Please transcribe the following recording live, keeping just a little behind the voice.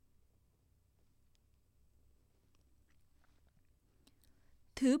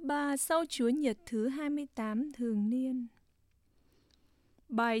Thứ ba sau Chúa Nhật thứ 28 thường niên.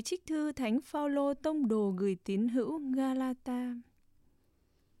 Bài trích thư Thánh Phaolô tông đồ gửi tín hữu Galata.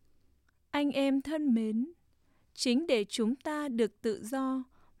 Anh em thân mến, chính để chúng ta được tự do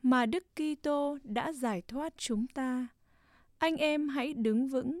mà Đức Kitô đã giải thoát chúng ta. Anh em hãy đứng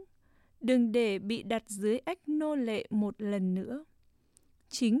vững, đừng để bị đặt dưới ách nô lệ một lần nữa.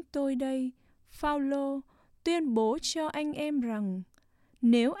 Chính tôi đây, Phaolô, tuyên bố cho anh em rằng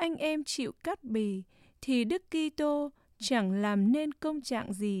nếu anh em chịu cắt bì thì Đức Kitô chẳng làm nên công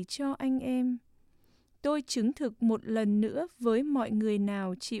trạng gì cho anh em. Tôi chứng thực một lần nữa với mọi người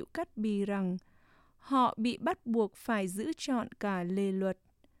nào chịu cắt bì rằng họ bị bắt buộc phải giữ trọn cả lề luật.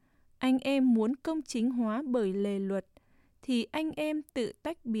 Anh em muốn công chính hóa bởi lề luật thì anh em tự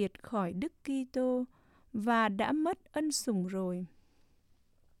tách biệt khỏi Đức Kitô và đã mất ân sủng rồi.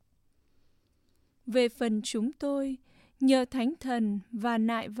 Về phần chúng tôi, nhờ Thánh Thần và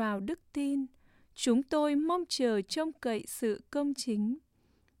nại vào đức tin, chúng tôi mong chờ trông cậy sự công chính.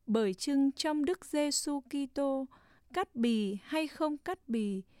 Bởi chưng trong Đức Giêsu Kitô, cắt bì hay không cắt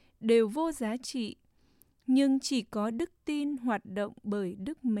bì đều vô giá trị, nhưng chỉ có đức tin hoạt động bởi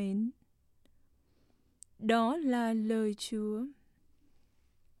đức mến. Đó là lời Chúa.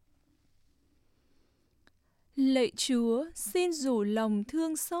 Lạy Chúa, xin rủ lòng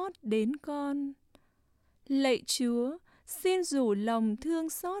thương xót đến con. Lạy Chúa, xin rủ lòng thương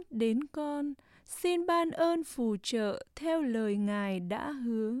xót đến con, xin ban ơn phù trợ theo lời Ngài đã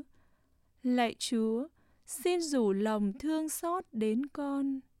hứa. Lạy Chúa, xin rủ lòng thương xót đến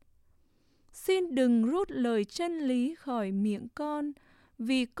con. Xin đừng rút lời chân lý khỏi miệng con,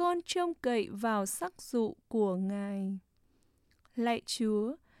 vì con trông cậy vào sắc dụ của Ngài. Lạy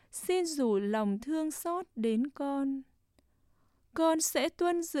Chúa, xin rủ lòng thương xót đến con. Con sẽ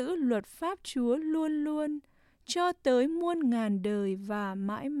tuân giữ luật pháp Chúa luôn luôn, cho tới muôn ngàn đời và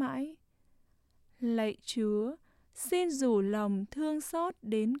mãi mãi. Lạy Chúa, xin rủ lòng thương xót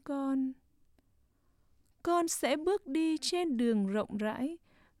đến con. Con sẽ bước đi trên đường rộng rãi,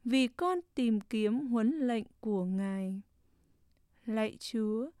 vì con tìm kiếm huấn lệnh của Ngài. Lạy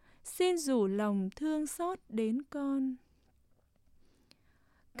Chúa, xin rủ lòng thương xót đến con.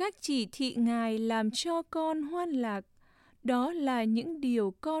 Các chỉ thị Ngài làm cho con hoan lạc, đó là những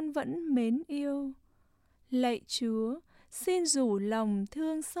điều con vẫn mến yêu. Lạy Chúa, xin rủ lòng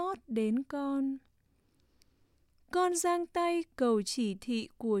thương xót đến con. Con giang tay cầu chỉ thị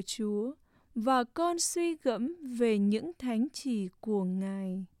của Chúa, và con suy gẫm về những thánh chỉ của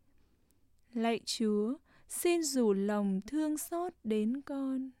Ngài. Lạy Chúa, xin rủ lòng thương xót đến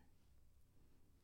con.